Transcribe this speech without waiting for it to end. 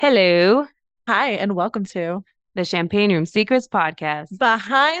Hello, Hi, and welcome to the Champagne Room Secrets podcast,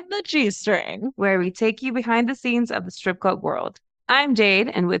 Behind the G-String. where we take you behind the scenes of the strip club world. I'm Jade,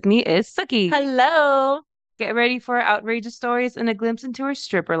 and with me is Suki. Hello. Get ready for outrageous stories and a glimpse into our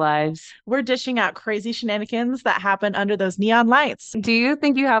stripper lives. We're dishing out crazy shenanigans that happen under those neon lights. Do you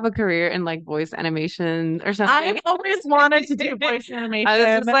think you have a career in like voice animation or I've something? always wanted to do voice I was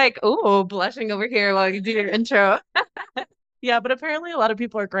animation. just like, ooh, blushing over here while you do your intro. Yeah, but apparently a lot of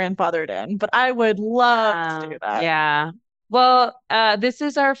people are grandfathered in, but I would love to do that. Yeah. Well, this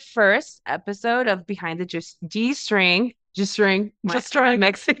is our first episode of Behind the G-String. G-String, my Just trying.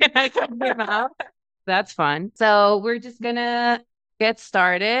 Mexican accent. That's fun. So we're just gonna get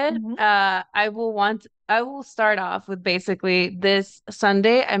started. Mhm. I will start off with basically this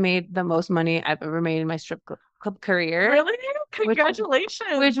Sunday I made the most money I've ever made in my club career, Really? which which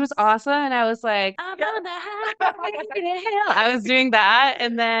Congratulations. was awesome. And I was like, I'm Yeah. on the highway to hell. I was doing that.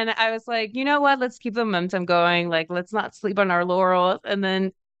 And then I was like, you know what? Let's keep the momentum going. Like, let's not sleep on our laurels. And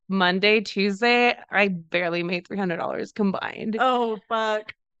then Monday, Tuesday, I barely made $300 combined. Oh,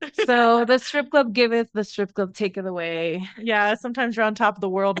 fuck. So the strip club giveth, the strip club taketh away. Yeah, sometimes you're on top of the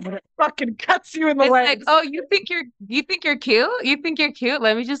world and it fucking cuts you in the It's like, legs. oh, you think you're cute? You think you're cute?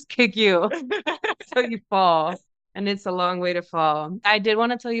 Let me just kick you so you fall. And it's a long way to fall. I did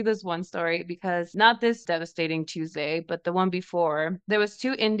want to tell you this one story because not this devastating Tuesday, but the one before, there was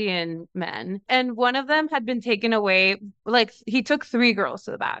two Indian men, and one of them had been taken away. Like he took three girls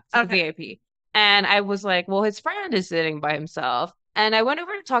to the back to the Okay. VIP. And I was like, well, his friend is sitting by himself. And I went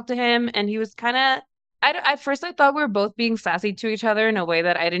over to talk to him, and he was kind of at first I thought we were both being sassy to each other in a way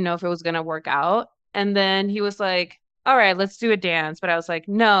that I didn't know if it was gonna work out. And then he was like, all right, let's do a dance. But I was like,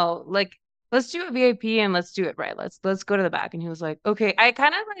 no, like let's do a VIP and let's do it right. Let's go to the back. And he was like, okay. I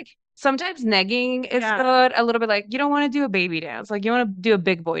kind of like sometimes negging is Yeah. good. A little bit like you don't want to do a baby dance. Like you want to do a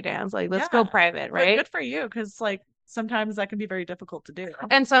big boy dance. Like let's go Yeah. private, But right? good for you, because like sometimes that can be very difficult to do.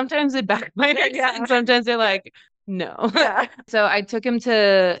 And sometimes it backfires Yeah. and sometimes they're like, no. Yeah. So I took him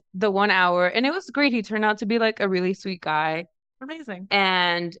to the 1 hour and it was great. He turned out to be like a really sweet guy. Amazing.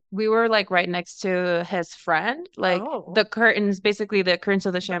 And we were like right next to his friend, like Oh. the curtains, basically the curtains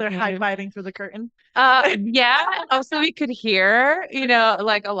of the So they're high champagne. fiving through the curtain. Yeah. And also we could hear,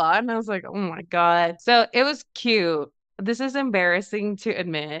 like a lot. And I was like, oh my God. So it was cute. This is embarrassing to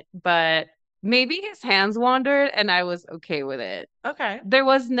admit, but maybe his hands wandered and I was okay with it. Okay. There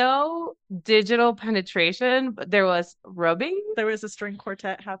was no digital penetration, but there was rubbing. There was a string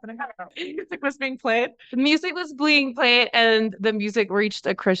quartet happening. Music was being played. The music was being played and the music reached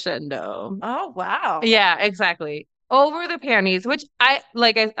a crescendo. Oh, wow. Yeah, exactly. Over the panties, which I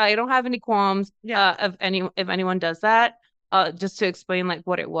like I don't have any qualms Yeah. of any if anyone does that. Just to explain like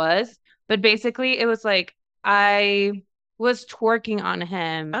what it was. But basically it was like I was twerking on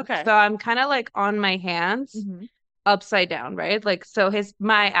him. Okay. So I'm kind of like on my hands Hmm. upside down, right? Like so his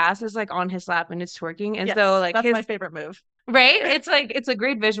my ass is like on his lap and it's twerking. And so Yes, like that's my his favorite move. right? It's like it's a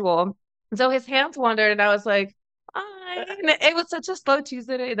great visual. So his hands wandered, and I was like, fine. It was such a slow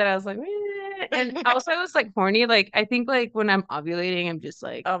Tuesday that I was like, "Meh." And also I was like horny. Like I think like when I'm ovulating, I'm just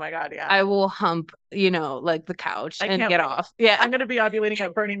like Oh my God, yeah. I will hump, like the couch I and can't get wait. off. Yeah. I'm gonna be ovulating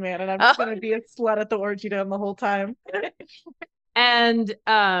at Burning Man, and I'm Oh, just gonna be a slut at the orgy down the whole time. and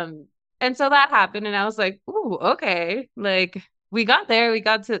and so that happened, and I was like, ooh, okay. Like we got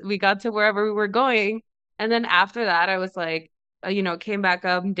to wherever we were going, and then after that, I was like, came back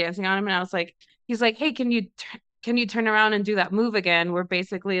up and dancing on him, and I was like, he's like, hey, can you turn around and do that move again? Where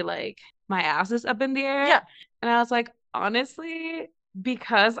basically like my ass is up in the air, Yeah. and I was like, honestly,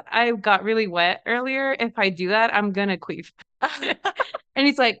 because I got really wet earlier, if I do that, I'm gonna queef. And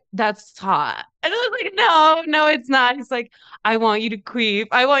he's like, that's hot. And I was like, no, no, it's not. He's like, I want you to queef.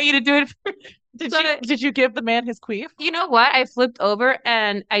 I want you to do it. Did So you did you give the man his queef? you know what? I flipped over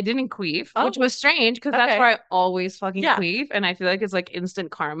and I didn't queef, which Oh, was strange because that's okay. where I always fucking Yeah. queef. And I feel like it's like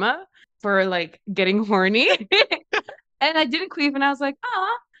instant karma for like getting horny. And I didn't queef and I was like,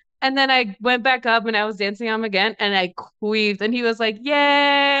 oh. And then I went back up and I was dancing on him again and I queefed and he was like,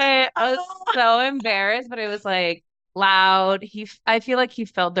 yay. I was Oh, so embarrassed, but it was like loud. I feel like he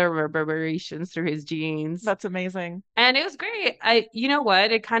felt the reverberations through his jeans. that's amazing. And it was great. You know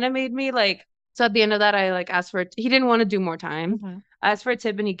what? It kind of made me like, so at the end of that, I like asked for, he didn't want to do more time. Hmm. I asked for a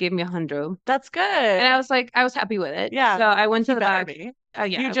tip and he gave me 100. That's good. And I was like, I was happy with it. Yeah, So I went to he the better back. be.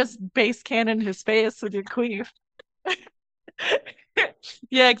 You Yeah. just base cannon his face with your queef.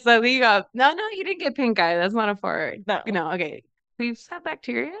 Yeah, exactly. No, no, you didn't get pink eye. That's not a fart. No, Okay. We've had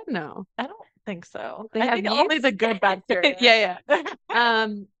bacteria? No. I don't think so. They I have think only yeast? the good bacteria. Yeah, yeah.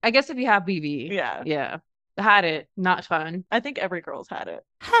 I guess if you have BV. Yeah. Yeah. Had it. Not fun. I think every girl's had it.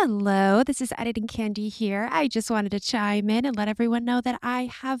 Hello, this is Editing Candy here. I just wanted to chime in and let everyone know that I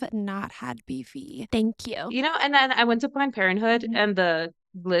have not had BV. Thank you. And then I went to Planned Parenthood Mhm. and the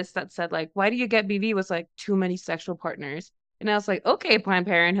list that said like, why do you get BV was like too many sexual partners. And I was like, okay, Planned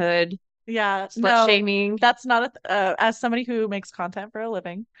Parenthood, Yeah, slut no, shaming, that's not as somebody who makes content for a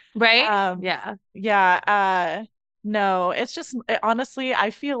living. right? Um, Yeah. yeah, no, it's just honestly,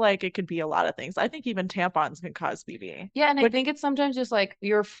 I feel like it could be a lot of things. I think even tampons can cause BV. Yeah, and I Which, think it's sometimes just like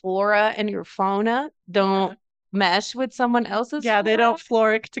your flora and your fauna don't mesh with someone else's yeah, they don't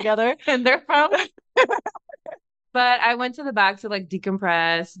flora floric together. and their fauna. But I went to the back to like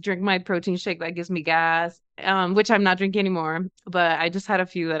decompress, drink my protein shake that gives me gas, which I'm not drinking anymore. But I just had a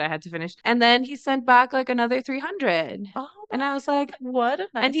few that I had to finish. And then he sent back like another 300. Oh And my I was like, God, what a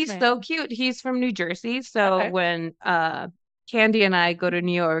and nice he's man. so cute. He's from New Jersey. So Okay. when Candy and I go to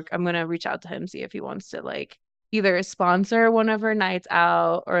New York, I'm gonna reach out to him, see if he wants to like either sponsor one of our nights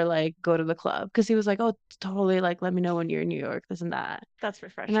out or like go to the club. Because he was like, oh, totally, like let me know when you're in New York, this and that. That's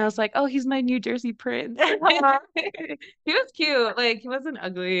And I was refreshing. like, oh, he's my New Jersey prince. He was cute. Like he wasn't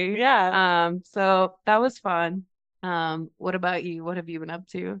ugly. Yeah. So that was fun. What about you? What have you been up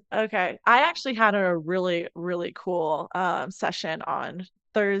to? Okay. I actually had a really, really cool session on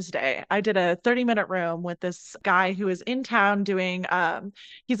Thursday. I did a 30-minute room with this guy who is in town doing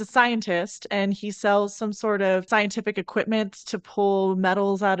he's a scientist and he sells some sort of scientific equipment to pull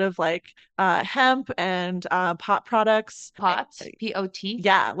metals out of like hemp and pot products. Pot? Pot?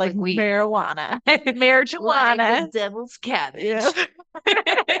 Yeah, like Like weed. marijuana. Like the Marijuana. devil's Yeah. cabbage.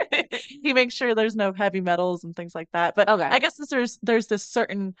 He makes sure there's no heavy metals and things like that. But Okay. I guess there's this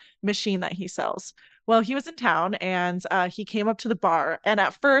certain machine that he sells. Well, he was in town and he came up to the bar. And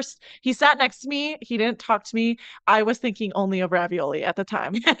at first, he sat next to me. He didn't talk to me. I was thinking only of ravioli at the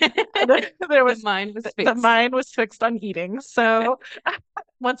time. There The was mind was the fixed. mind was fixed on eating. So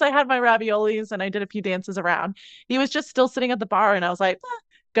once I had my raviolis and I did a few dances around, he was just still sitting at the bar. And I was like,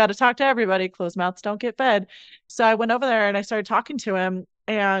 got to talk to everybody. Closed mouths don't get fed. So I went over there and I started talking to him.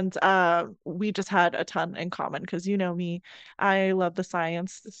 And we just had a ton in common because you know me, I love the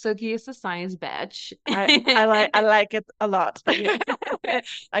science. Suki is a science batch. I like it a lot.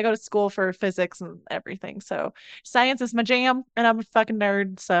 I go to school for physics and everything. So science is my jam and I'm a fucking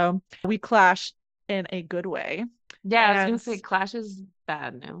nerd. So we clashed in a good way. Yeah, I was gonna And say Clash is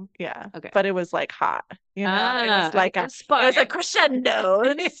bad now. yeah, Okay. but it was like hot, it was Ah, like the it was a spark. crescendo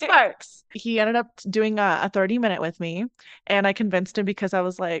and sparks. He ended up doing a 30-minute with me and I convinced him because I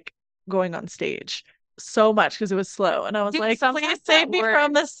was like going on stage so much because it was slow. And I was Dude, like, sometimes please save that me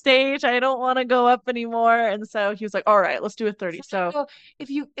from works. the stage. I don't want to go up anymore. And so he was like, all right, let's do a 30. Sometimes So though,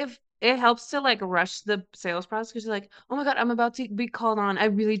 if it helps to like rush the sales process because you're like, oh my God, I'm about to be called on. I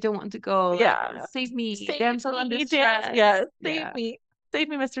really don't want to go. Like, yeah, save me, save damsel in me, dance. distress. Yeah, Yeah. save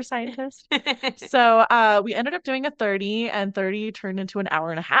me, Mr. Scientist. So we ended up doing a 30 and 30 turned into an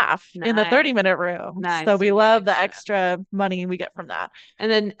hour and a half in the Nice. 30-minute room. So Nice. we You get love the extra. extra money we get from that.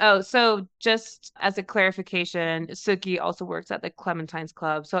 And then, oh, so just as a clarification, Suki also works at the Clementine's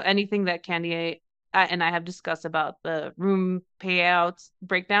Club. So anything that Candy and I have discussed about the room payouts,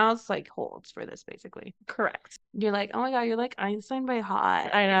 breakdowns, like holds for this basically. Correct. You're like, oh my God, you're like Einstein by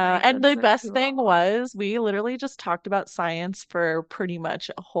hot. I know. Like, And that's the so best thing cool. was we literally just talked about science for pretty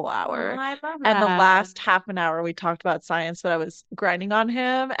much a whole Oh, hour. I love And the that. last half an hour we talked about science, but I was grinding on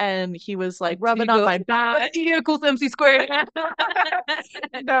him and he was like So you rubbing on go, my back. E equals MC squared.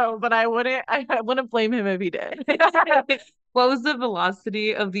 No, but I wouldn't blame him if he did. What was the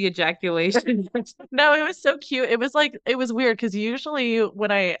velocity of the ejaculation? No, it was so cute. It was like it was weird because usually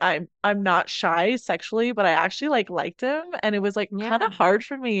when I'm not shy sexually, but I actually like liked him, and it was like kind Yeah. of hard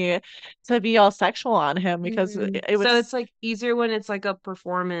for me to be all sexual on him because Mm. it So it's was like easier when it's like a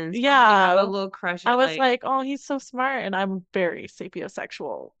performance. You have a yeah. little crush. I You're was like, like, oh, he's so smart, and I'm a very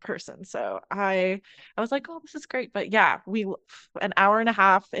sapiosexual person, so I was like, oh, this is great. But yeah, we an hour and a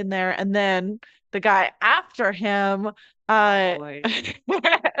half in there, and then the guy after him, oh uh, boy,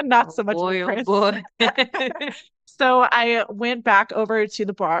 not oh so much of a boy, oh prince. boy. So I went back over to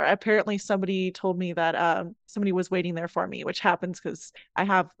the bar. Apparently, somebody told me that somebody was waiting there for me, which happens because I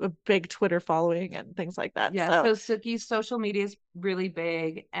have a big Twitter following and things like that. Yeah, So so Suki's social media is really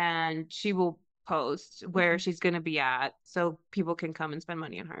big and she will post where mhm. she's going to be at so people can come and spend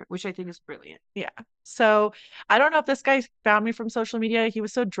money on her, which I think is brilliant. Yeah. So I don't know if this guy found me from social media. He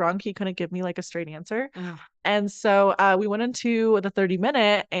was so drunk he couldn't give me like a straight answer. Ugh. And so we went into the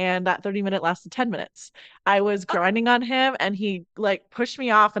 30-minute and that 30-minute lasted 10 minutes. I was Oh, grinding on him and he like pushed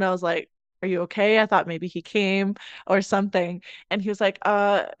me off and I was like, are you okay? I thought maybe he came or something. And he was like,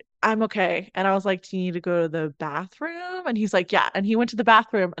 I'm okay. And I was like, do you need to go to the bathroom? And he's like, yeah. And he went to the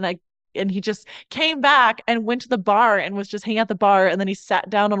bathroom and he just came back and went to the bar and was just hanging at the bar. And then he sat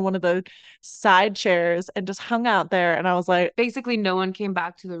down on one of the side chairs and just hung out there. And I was like, Basically, no one came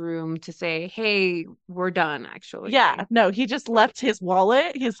back to the room to say, hey, we're done, actually. yeah, no, he just left his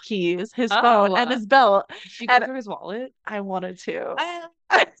wallet, his keys, his phone, and Oh, his belt. did she go And through his wallet? I wanted to.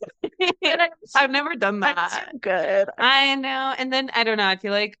 I've never done I'm that. too good. I know. And then I don't know. I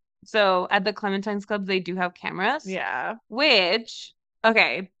feel like so at the Clementine's Club, they do have cameras, Yeah. which,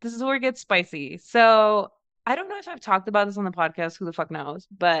 okay, this is where it gets spicy. So I don't know if I've talked about this on the podcast, who the fuck knows,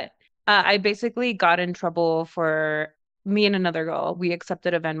 but I basically got in trouble for me and another girl. We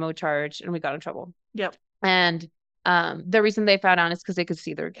accepted a Venmo charge and we got in trouble. Yep. And the reason they found out is because they could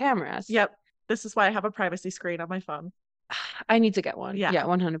see their cameras. Yep. This is why I have a privacy screen on my phone. I need to get one. Yeah. Yeah,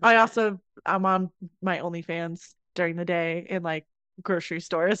 100%. I'm on my OnlyFans during the day in like grocery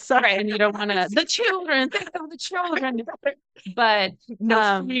stores. So. Right, and you don't want to the children, think of the children. But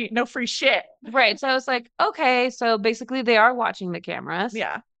no free shit. Right. So I was like, okay, so basically they are watching the cameras.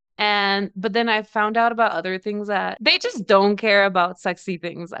 Yeah. But then I found out about other things that they just don't care about sexy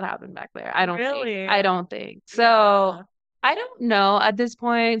things that happen back there. I don't Really? think. I don't think. So Yeah. I don't know at this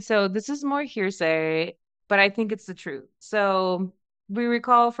point. So this is more hearsay, but I think it's the truth. So we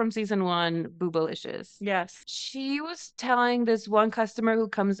recall from season 1, Boobalicious. Yes. She was telling this one customer who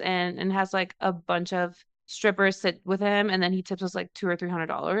comes in and has like a bunch of strippers sit with him, and then he tips us like $200 or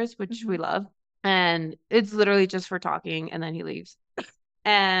 $300, which we love. And it's literally just for talking, and then he leaves.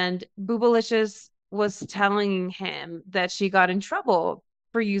 And Boobalicious was telling him that she got in trouble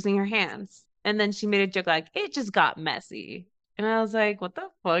for using her hands. And then she made a joke like, it just got messy. And I was like, what the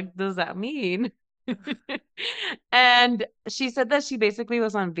fuck does that mean? And she said that she basically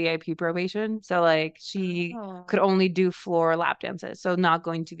was on VIP probation. So like she could only do floor lap dances, so not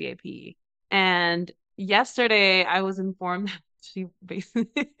going to VIP. And yesterday I was informed that she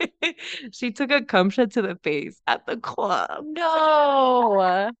basically she took a cum shot to the face at the club.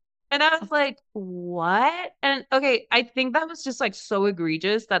 No. And I was like, what? And okay, I think that was just like so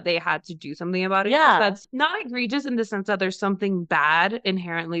egregious that they had to do something about it. Yeah. That's not egregious in the sense that there's something bad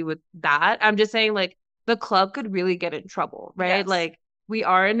inherently with that. I'm just saying, like, the club could really get in trouble, right? Yes. Like, we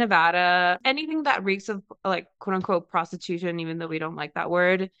are in Nevada. Anything that reeks of like quote unquote prostitution, even though we don't like that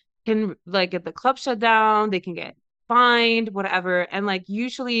word, can like get the club shut down. They can get fined, whatever. And like,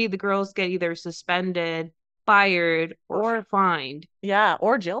 usually the girls get either suspended, fired, or fined. Yeah,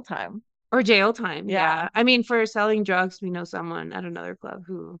 or jail time. Or jail time. Yeah. Yeah. I mean, for selling drugs, we know someone at another club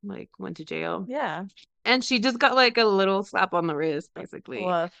who like went to jail. Yeah. And she just got like a little slap on the wrist, basically.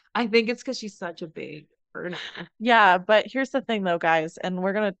 Woof. I think it's because she's such a big earner. Yeah, but here's the thing though, guys, and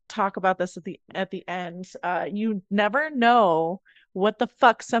we're gonna talk about this at the end. You never know what the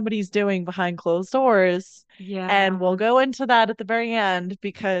fuck somebody's doing behind closed doors. Yeah. And we'll go into that at the very end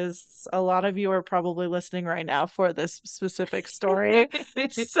because a lot of you are probably listening right now for this specific story.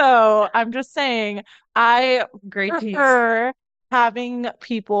 So I'm just saying, I Great piece. prefer having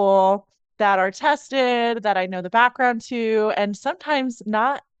people that are tested, that I know the background to, and sometimes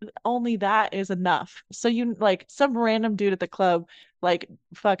not only that is enough. So you like some random dude at the club, like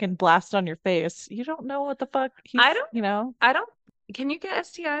fucking blast on your face. You don't know what the fuck he's, I don't- you know, I don't. Can you get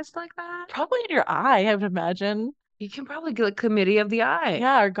STIs like that? probably in your eye, I would imagine. You can probably get chlamydia of the eye.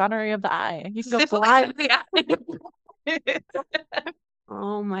 Yeah, or gonorrhea of the eye. You can go Syphilis blind. of the eye.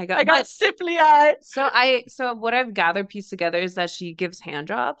 Oh my God. I got syphilis eye. So what I've gathered pieced together is that she gives hand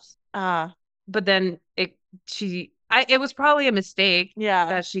jobs, but then it was probably a mistake Yeah.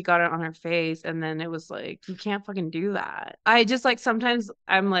 that she got it on her face, and then it was like, you can't fucking do that. I just like sometimes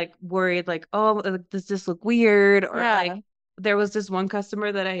I'm like worried, like, oh, does this look weird? Or Yeah. like there was this one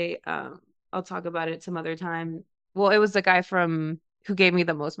customer that I'll talk about it some other time. Well, it was the guy who gave me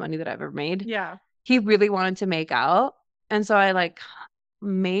the most money that I've ever made. Yeah. He really wanted to make out, and so I like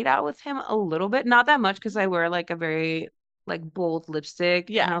made out with him a little bit, not that much because I wear like a very like bold lipstick.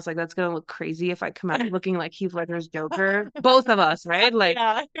 Yeah. And I was like, that's gonna look crazy if I come out looking like Heath Ledger's Joker. Both of us, right? Like,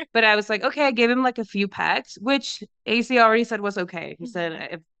 Yeah. but I was like, okay, I gave him like a few pecks, which AC already said was okay. He said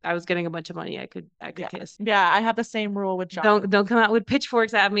if I was getting a bunch of money, I could kiss. Yeah, I have the same rule with John. Don't come out with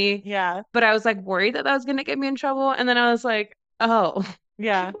pitchforks at me. Yeah. But I was like worried that was gonna get me in trouble, and then I was like, oh.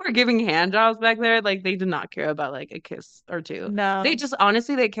 Yeah. People were giving hand jobs back there. Like they did not care about like a kiss or two. No. They just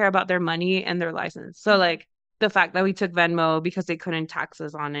honestly they care about their money and their license. So like the fact that we took Venmo because they couldn't tax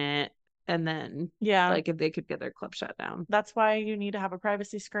us on it. and then Yeah. like if they could get their club shut down. That's why you need to have a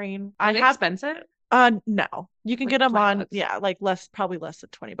privacy screen. Are I they have expensive? no. You can Like get them 20 on, bucks. yeah, like probably less than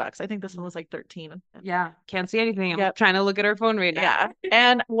 $20. I think this one was like 13. Yeah, can't see anything. I'm Yep. trying to look at her phone right now. Yeah.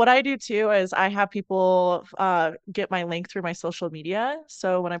 And what I do too is I have people get my link through my social media.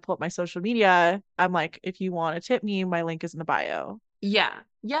 So when I pull up my social media, I'm like, if you want to tip me, my link is in the bio. Yeah.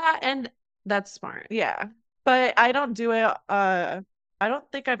 Yeah, and that's smart. Yeah. But I don't do it I don't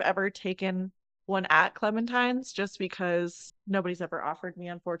think I've ever taken one at Clementine's just because nobody's ever offered me,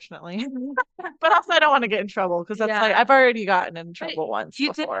 unfortunately. But also I don't want to get in trouble because that's like Yeah. I've already gotten in But trouble once you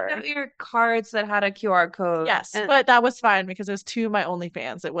did before. have your cards that had a QR code. Yes, And but that was fine because it was to my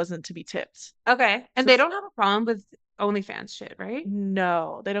OnlyFans. It wasn't to be tipped. okay. And So they don't have a problem with OnlyFans shit, right?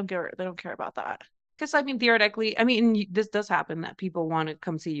 no, they don't care about that. Because I mean, theoretically, I mean, this does happen that people want to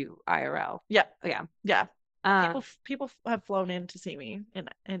come see you IRL. Yeah, Yeah. yeah. Uh, People have flown in to see me in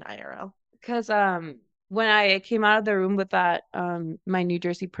IRL. because when I came out of the room with that my New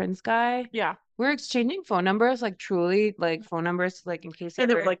Jersey Prince guy, Yeah. we're exchanging phone numbers, like truly like phone numbers, like in case And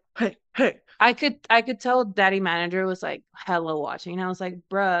they were like, hey, hey. I could tell Daddy Manager was like hella watching. And I was like,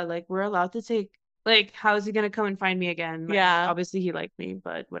 bruh, like we're allowed to take like how is he gonna come and find me again? Like, Yeah. obviously he liked me,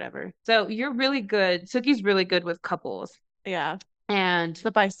 but whatever. So you're really good. Suki's really good with couples. Yeah. And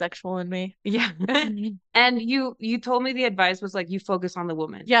The bisexual in me. yeah. And you told me the advice was like you focus on the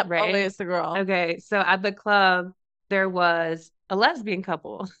woman, Yep, right? always the girl. Okay. So at the club there was a lesbian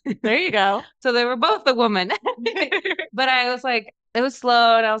couple. There you go. So they were both a woman. But I was like, it was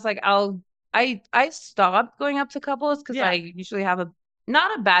slow and I was like, I stopped going up to couples because Yeah. I usually have a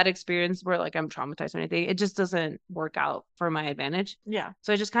not a bad experience where like I'm traumatized or anything. It just doesn't work out for my advantage. Yeah.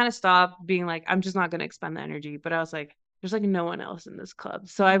 So I just kind of stopped being like, I'm just not gonna expend the energy. But I was like, there's like no one else in this club.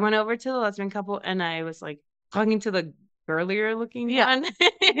 So I went over to the lesbian couple and I was like talking to the girlier looking Yeah. one.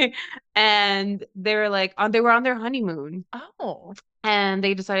 And they were like they were on their honeymoon Oh. and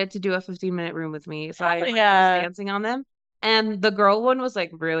they decided to do a 15-minute room with me. So I Hell was yeah. dancing on them. And the girl one was like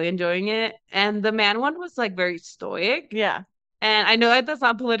really enjoying it. And the man one was like very stoic. Yeah. And I know that that's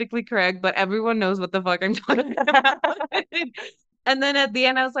not politically correct, but everyone knows what the fuck I'm talking about. And then at the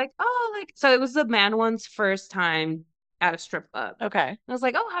end, I was like, oh, like, so it was the man one's first time at a strip club. Okay. And I was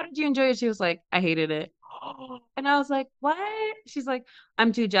like, oh, how did you enjoy it? She was like, I hated it. And I was like, what? She's like,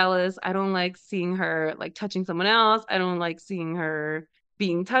 I'm too jealous. I don't like seeing her like touching someone else. I don't like seeing her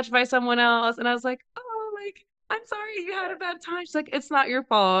being touched by someone else. And I was like, oh, like, I'm sorry you had a bad time. She's like, it's not your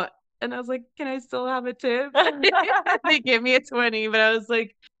fault. And I was like, can I still have a tip? They gave me a 20, but I was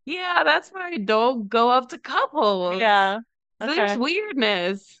like, yeah, that's why I don't go up to couples. Yeah. So there's Okay.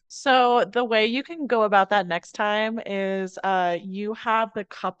 weirdness. So the way you can go about that next time is you have the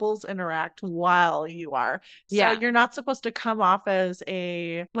couples interact while you are. So Yeah. you're not supposed to come off as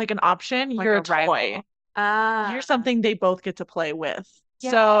an option. Like You're a a toy. rival. You're something they both get to play with. Yeah.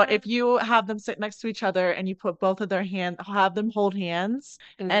 So if you have them sit next to each other and you put both of their have them hold hands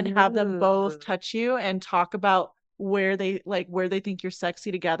and have them both Ooh. touch you and talk about where they think you're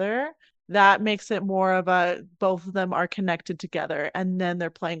sexy together, that makes it more of a both of them are connected together and then they're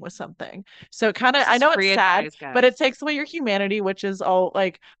playing with something. So kind of This I is know free it's sad, advice, but it guys. takes away your humanity, which is all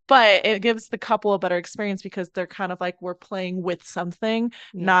like, but it gives the couple a better experience because they're kind of like we're playing with something,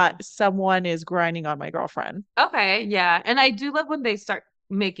 Yeah. not someone is grinding on my girlfriend. Okay, yeah. And I do love when they start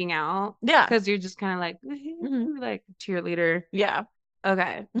making out Yeah. because you're just kind of like Mhm. like cheerleader. Yeah.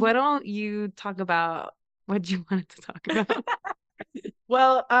 Okay. Why don't you talk about what you wanted to talk about?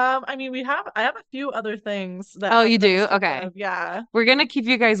 Well, I mean, I have a few other things that Oh, you happened at the do? strip Okay. club. Yeah, We're gonna keep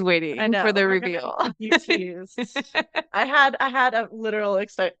you guys I waiting know. for the We're gonna reveal. keep you teased. I had a literal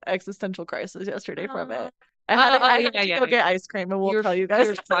existential crisis yesterday from it. I had Yeah, to yeah. go get ice cream, and we'll tell you guys.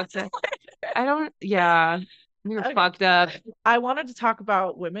 You're fucked up. I don't, yeah. You're Okay. fucked up. I wanted to talk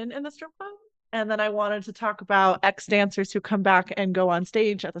about women in the strip club, and then I wanted to talk about ex dancers who come back and go on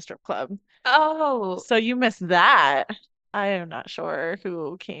stage at the strip club. Oh, So you missed that. I am not sure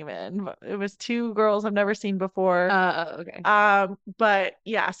who came in, but it was two girls I've never seen before. okay. But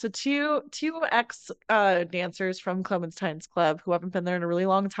yeah, so two ex dancers from Clementine's Club who haven't been there in a really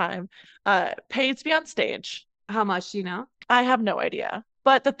long time, paid to be on stage. How much do you know? I have no idea.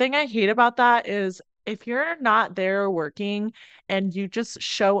 But the thing I hate about that is if you're not there working and you just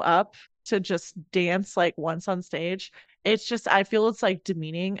show up to just dance like once on stage, it's just I feel it's like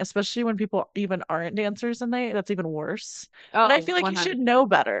demeaning, especially when people even aren't dancers and that's even worse. But Oh, I feel like you should 100. know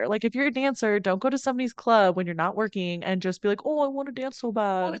better. Like if you're a dancer, don't go to somebody's club when you're not working and just be like, "Oh, I want to dance so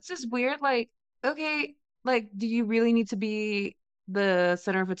Well, bad." it's just weird. Like, okay, like, do you really need to be the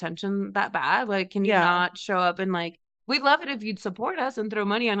center of attention that bad? Like, can you Yeah. not show up and like we love it if you'd support us and throw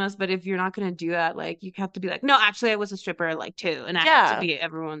money on us, but if you're not gonna do that, like you have to be like, no, actually I was a stripper like too, and I had to Yeah. be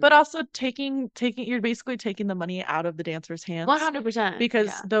everyone's But also taking you're basically taking the money out of the dancer's hands 100%. because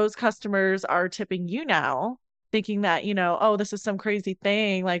Yeah. those customers are tipping you now, thinking that, oh, this is some crazy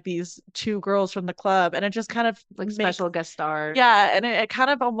thing, like these two girls from the club. And it just kind of Like makes, special guest star. yeah, and it kind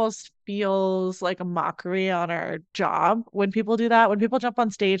of almost feels like a mockery on our job when people do that. When people jump on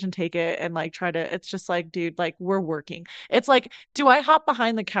stage and take it and like try to, it's just like, dude, like we're working. It's like, do I hop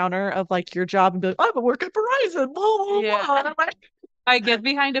behind the counter of like your job and be like, I'm a work at Verizon, blah, blah, Yeah. blah. And I'm like, I get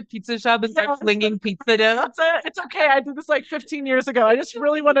behind a pizza shop and start yes, flinging pizza dough. it's okay. I did this like 15 years ago. I just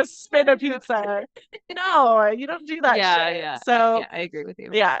really want to spin a pizza. No, you don't do that Yeah, shit. yeah. So Yeah, I agree with you.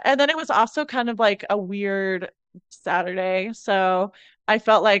 yeah. And then it was also kind of like a weird Saturday. So I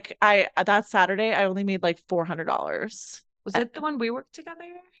felt like that Saturday I only made like $400. Was it the one we worked together?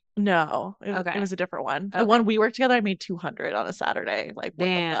 No, it Okay. was a different one. The Okay. one we worked together, I made 200 on a Saturday. Like, what the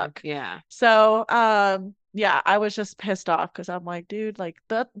Damn. fuck? Yeah. So, yeah, I was just pissed off because I'm like, dude, like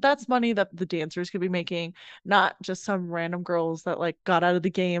that's money that the dancers could be making, not just some random girls that like got out of the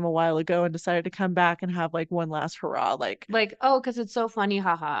game a while ago and decided to come back and have like one last hurrah. Like, oh, because it's so funny,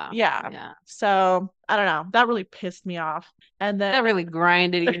 haha. Yeah. Yeah. So I don't know. That really pissed me off. And then That really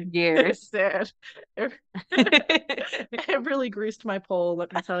grinded your gears. it did. It really greased my pole,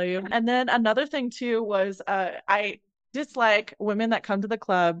 let me tell you. And then another thing too was I dislike women that come to the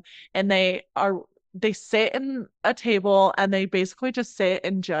club and they sit in a table and they basically just sit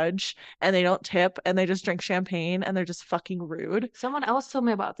and judge and they don't tip and they just drink champagne and they're just fucking rude. Someone else told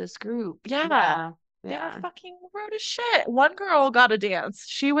me about this group. Yeah. Yeah. They Yeah. were fucking rude as shit. One girl got a dance.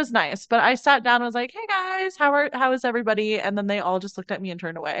 She was nice, but I sat down and was like, "Hey guys, how is everybody?" And then they all just looked at me and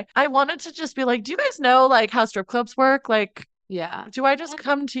turned away. I wanted to just be like, "Do you guys know like how strip clubs work? Like, Yeah. do I just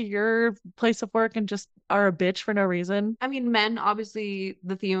come to your place of work and just are a bitch for no reason?" I mean, men, obviously,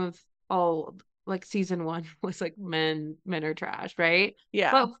 the theme of all like season one was like men are trash, right?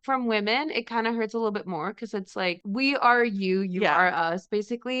 Yeah. But from women, it kind of hurts a little bit more because it's like we are you, you Yeah. are us,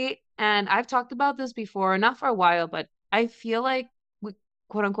 basically. And I've talked about this before, not for a while, but I feel like we,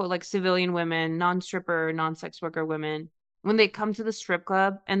 quote unquote, like civilian women, non-stripper, non-sex worker women, when they come to the strip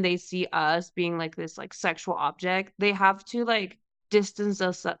club and they see us being like this like sexual object, they have to like distance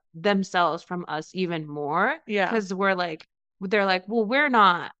themselves from us even more Yeah. because they're like, well, we're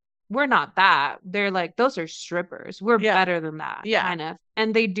not that. They're like, those are strippers. We're Yeah. better than that, Yeah. kind of.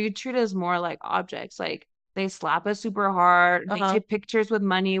 And they do treat us more like objects. Like they slap us super hard. They Uh-huh. take pictures with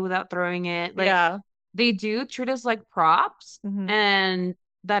money without throwing it. Like Yeah. they do treat us like props. Mhm. And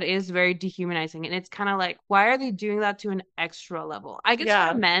that is very dehumanizing. And it's kind of like, why are they doing that to an extra level? I guess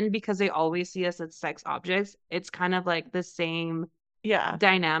Yeah. for men, because they always see us as sex objects, it's kind of like the same Yeah.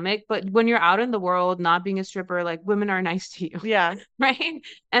 dynamic. But when you're out in the world, not being a stripper, like women are nice to you, Yeah. right?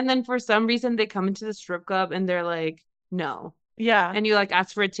 And then for some reason, they come into the strip club and they're like, no. Yeah. And you like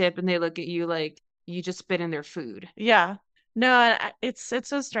ask for a tip and they look at you like you just spit in their food. Yeah. No, it's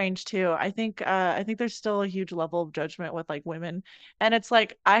so strange too. I think there's still a huge level of judgment with like women. And it's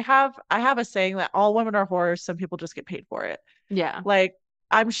like I have a saying that all women are whores, some people just get paid for it. Yeah. Like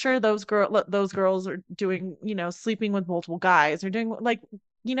I'm sure those girls are doing, sleeping with multiple guys. They're doing like,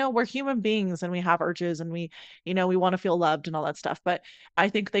 we're human beings and we have urges and we want to feel loved and all that stuff. But I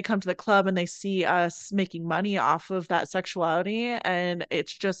think they come to the club and they see us making money off of that sexuality. And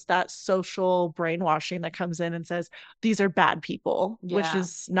it's just that social brainwashing that comes in and says, these are bad people, which Yeah.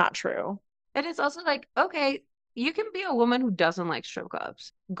 is not true. And it's also like, okay, you can be a woman who doesn't like strip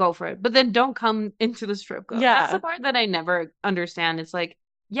clubs. Go for it. But then don't come into the strip club. That's Yeah. the part that I never understand. It's like,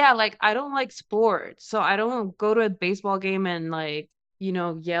 yeah, like I don't like sports. So I don't go to a baseball game and like,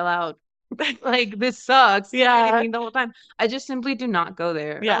 yell out like this sucks. Yeah. I mean the whole time. I just simply do not go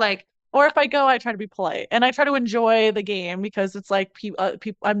there. Yeah. Like, or if I go, I try to be polite and I try to enjoy the game because it's like people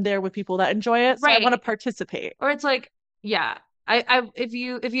I'm there with people that enjoy it, so I want to right. participate. Or it's like, yeah. If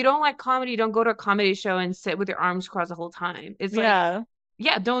you don't like comedy, don't go to a comedy show and sit with your arms crossed the whole time. It's like, Yeah.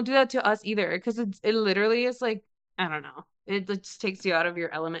 yeah, don't do that to us either. Because it literally is like, I don't know. It just takes you out of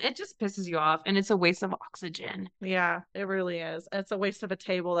your element. It just pisses you off and it's a waste of oxygen. Yeah, it really is. It's a waste of a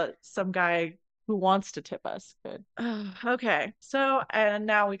table that some guy who wants to tip us could. Okay. So, and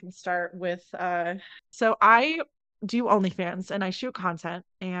now we can start with so I do OnlyFans and I shoot content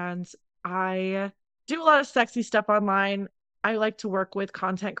and I do a lot of sexy stuff online. I like to work with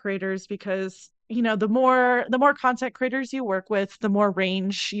content creators because the more content creators you work with, the more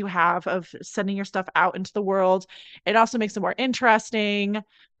range you have of sending your stuff out into the world. It also makes it more interesting.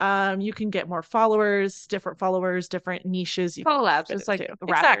 You can get more followers, different niches you can Collabs focus like to.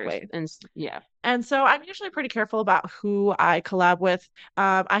 rappers Exactly. and yeah. And so I'm usually pretty careful about who I collab with.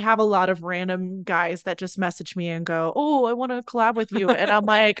 I have a lot of random guys that just message me and go, "Oh, I want to collab with you." And I'm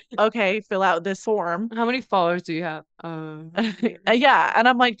like, "Okay, fill out this form." How many followers do you have? Yeah, and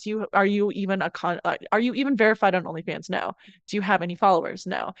I'm like, are you even are you even verified on OnlyFans? No. Do you have any followers?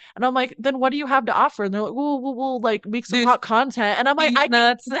 No. And I'm like, then what do you have to offer? And they're like, we'll like make some Dude, hot content. And I'm like, these I can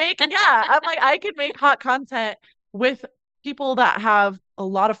nuts. yeah, I'm like, I can make hot content with people that have a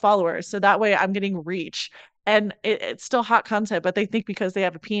lot of followers. So that way I'm getting reach. And it's still hot content, but they think because they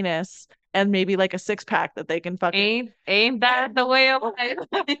have a penis and maybe like a six pack that they can fucking Ain't that the way of life?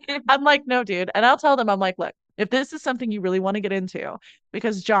 I'm like, no, dude. And I'll tell them, I'm like, look, if this is something you really want to get into,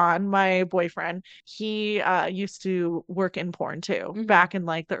 because John, my boyfriend, he used to work in porn too, back in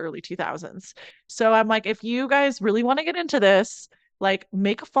like the early 2000s. So I'm like, if you guys really want to get into this, like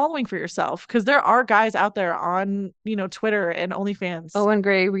make a following for yourself, because there are guys out there on, Twitter and OnlyFans. Owen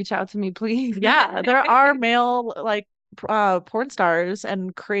Gray, reach out to me, please. Yeah, there are male like porn stars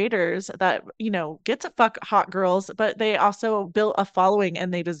and creators that get to fuck hot girls, but they also built a following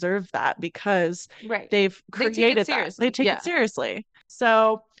and they deserve that because Right. they've They take it created that. seriously. They take Yeah. it seriously.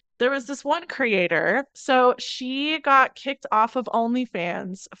 So there was this one creator. So she got kicked off of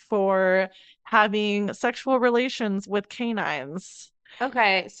OnlyFans for having sexual relations with canines.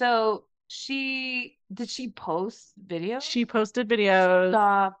 Okay, so did she post videos? She posted videos.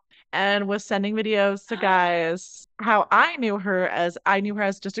 Stop. And was sending videos to guys. How I knew her as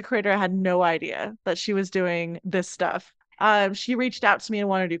just a creator. I had no idea that she was doing this stuff. She reached out to me and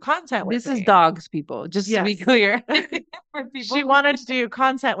wanted to do content with This me. is dogs, people, just to be Yes. clear. For She people. wanted to do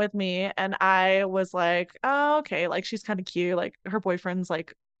content with me, and I was like, oh, okay, like she's kind of cute. Like her boyfriend's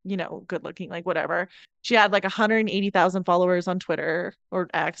like, good looking, like whatever. She had like 180,000 followers on Twitter or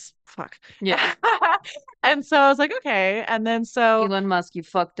X. Fuck. Yeah. And so I was like, okay. And then so Elon Musk, you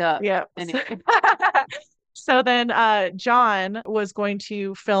fucked up. yeah. Anyway. So then John was going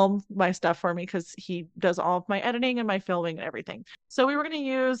to film my stuff for me because he does all of my editing and my filming and everything. So we were going to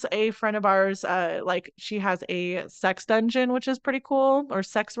use a friend of ours, like she has a sex dungeon, which is pretty cool, or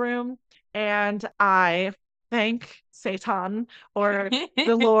sex room. And I thank Satan or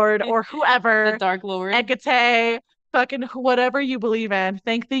the Lord or whoever, The Dark Lord. Hecate, fucking whatever you believe in,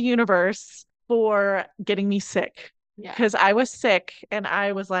 thank the universe for getting me sick. Yeah. Because I was sick and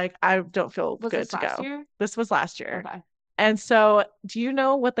I was like, I don't feel Was good this to last go. year? This was last year. Okay. And so, do you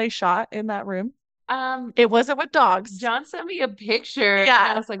know what they shot in that room? Um, It wasn't with dogs. John sent me a picture. Yeah.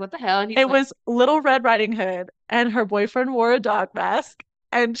 And I was like, what the hell? And he's It like, was Little Red Riding Hood, and her boyfriend wore a dog mask,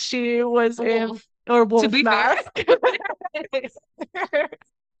 and she was in wolf. or To wolf be fair. mask.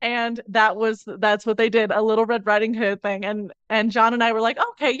 And that's what they did, a Little Red Riding Hood thing. And John and I were like,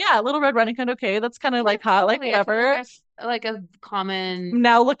 okay, yeah, Little Red Riding Hood, okay, that's kind of like hot, like Really, I feel whatever. that's like a common.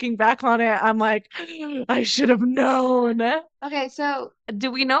 Now looking back on it, I'm like, I should have known. Okay, so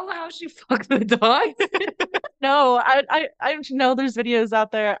do we know how she fucked the dog? No, I know there's videos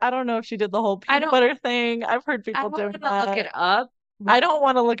out there. I don't know if she did the whole I peanut don't- butter thing. I've heard I people doing want to look that. it up. I don't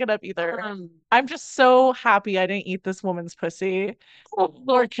want to look it up either. I'm just so happy I didn't eat this woman's pussy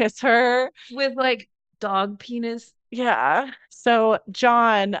or kiss her. With like dog penis. Yeah. So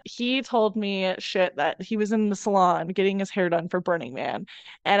John, he told me shit that he was in the salon getting his hair done for Burning Man.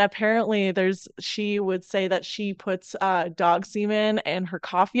 And apparently she would say that she puts dog semen in her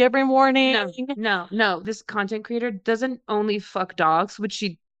coffee every morning. No. This content creator doesn't only fuck dogs, which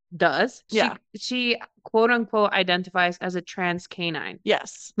she does. Yeah. She quote unquote identifies as a trans canine.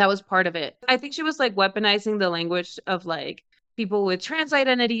 Yes. That was part of it. I think she was like weaponizing the language of like people with trans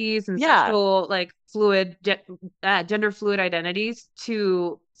identities and sexual like gender fluid identities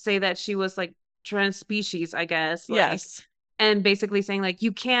to say that she was like trans species, I guess. Like, yes. And basically saying like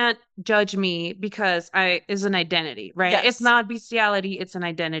you can't judge me because I is an identity, right? Yes. It's not bestiality, it's an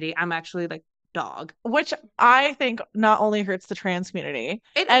identity. I'm actually like dog. Which I think not only hurts the trans community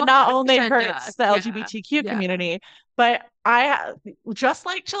It and not only 100% hurts does. the Yeah. LGBTQ community, but just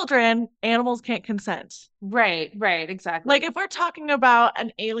like children, animals can't consent. Right, exactly. Like if we're talking about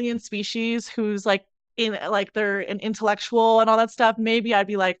an alien species who's like they're an intellectual and all that stuff, maybe I'd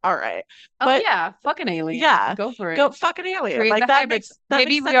be like, all right. But yeah, fucking alien. Yeah, go for it. Go fucking alien. Create like the that hybrids. makes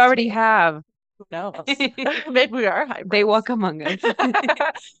Maybe makes we sense already to me. have. Who knows? Maybe we are hybrids. They walk among us.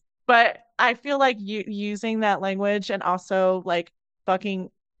 But I feel like using that language and also like fucking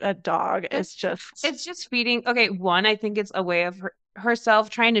a dog is just it's just feeding. Okay, one, I think it's a way of herself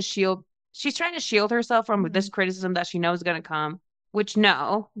trying to shield. She's trying to shield herself from this criticism that she knows is gonna come. Which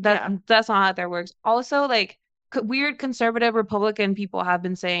that's not how that works. Also, like weird conservative Republican people have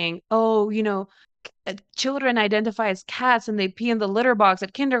been saying, oh, children identify as cats and they pee in the litter box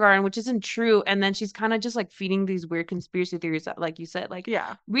at kindergarten, which isn't true. And then she's kind of just like feeding these weird conspiracy theories that, like you said, like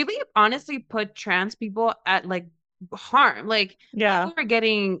Yeah. really honestly put trans people at like harm. Like Yeah. people are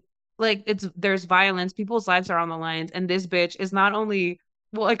getting like there's violence, people's lives are on the lines, and this bitch is not only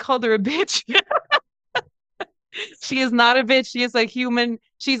well, I called her a bitch. She is not a bitch. She is a human.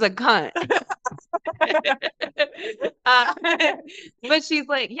 She's a cunt. uh, but she's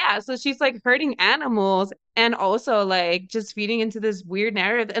like, yeah, so she's like hurting animals and also like just feeding into this weird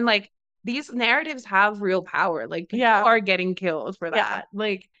narrative. And like these narratives have real power. Like people Yeah. are getting killed for that. Yeah.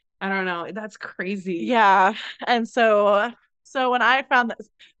 Like, I don't know. That's crazy. Yeah. And so when I found this,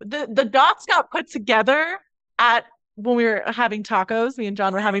 the dots got put together at when we were having tacos. Me and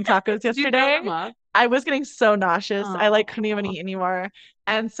John were having tacos Did you throw yesterday. them up? I was getting so nauseous. I like couldn't even Aw. eat anymore.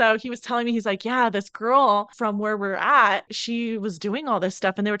 And so he was telling me, he's like, yeah, this girl from where we're at, she was doing all this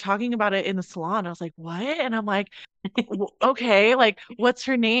stuff and they were talking about it in the salon. I was like, what? And I'm like, okay, like what's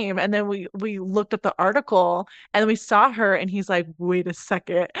her name? And then we looked at the article and we saw her and he's like, wait a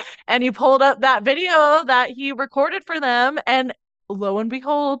second. And he pulled up that video that he recorded for them and lo and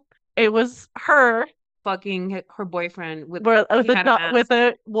behold, it was her Fucking her boyfriend with with he had a mask. with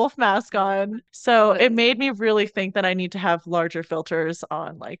a wolf mask on. So But it made me really think that I need to have larger filters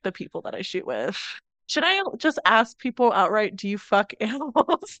on like the people that I shoot with. Should I just ask people outright, do you fuck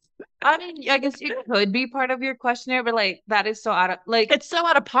animals? I mean, I guess it could be part of your questionnaire, but like that is so out of like It's so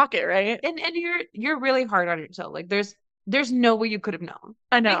out of pocket, right? and you're really hard on yourself. Like there's no way you could have known.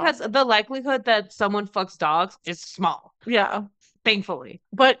 I know. Because the likelihood that someone fucks dogs is small, Yeah. thankfully.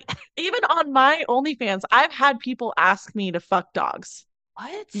 But even on my OnlyFans, I've had people ask me to fuck dogs.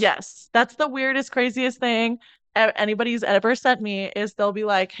 What? Yes, that's the weirdest, craziest thing anybody's ever sent me is they'll be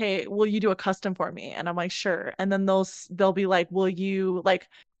like, "Hey, will you do a custom for me?" And I'm like, "Sure." And then they'll be like, "Will you like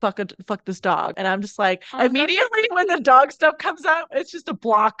fuck this dog?" And I'm just like, Oh, immediately when the dog stuff comes out, it's just a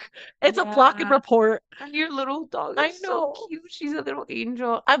block. It's a block and yeah. report. And your little dog I is so know. cute. She's a little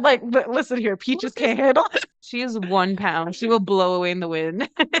angel. I'm like, listen here, Peaches can't handle it. She is 1 pound. She will blow away in the wind.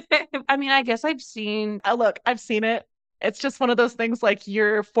 I mean, I guess I've seen Look, I've seen it. It's just one of those things like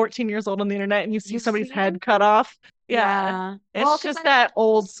you're 14 years old on the internet and you see you've somebody's seen head cut off. Yeah. yeah. It's Well, 'cause just that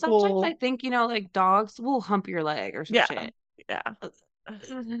old sometimes school. I think, like dogs will hump your leg or some Yeah. shit. Yeah.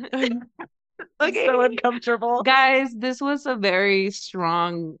 Okay. So uncomfortable. Guys, this was a very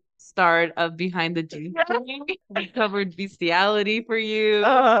strong start of Behind the Juice. We covered bestiality for you.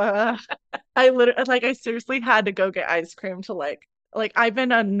 I literally like I seriously had to go get ice cream to like I've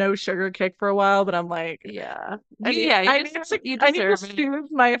been on no sugar kick for a while, but I'm like, Yeah. I need You I need to deserve it.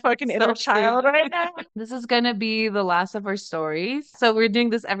 soothe my fucking inner child right now. This is gonna be the last of our stories. So we're doing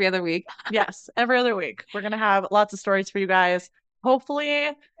this every other week. Yes, every other week. We're gonna have lots of stories for you guys. Hopefully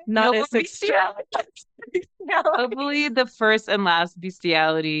not No as bestiality. yeah. Hopefully the first and last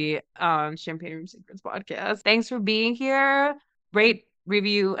bestiality Champagne Room Secrets podcast. Thanks for being here. Rate,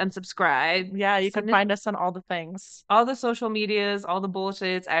 review, and subscribe. Yeah, you can Send it find us on all the things. all the social medias, all the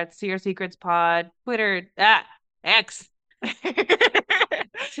bullshits at See Your Secrets Pod, Twitter, X,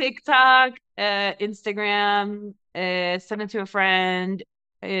 TikTok, Instagram, send it to a friend.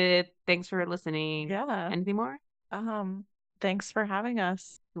 Thanks for listening. Yeah. Anything more? Thanks for having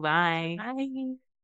us. Bye. Bye.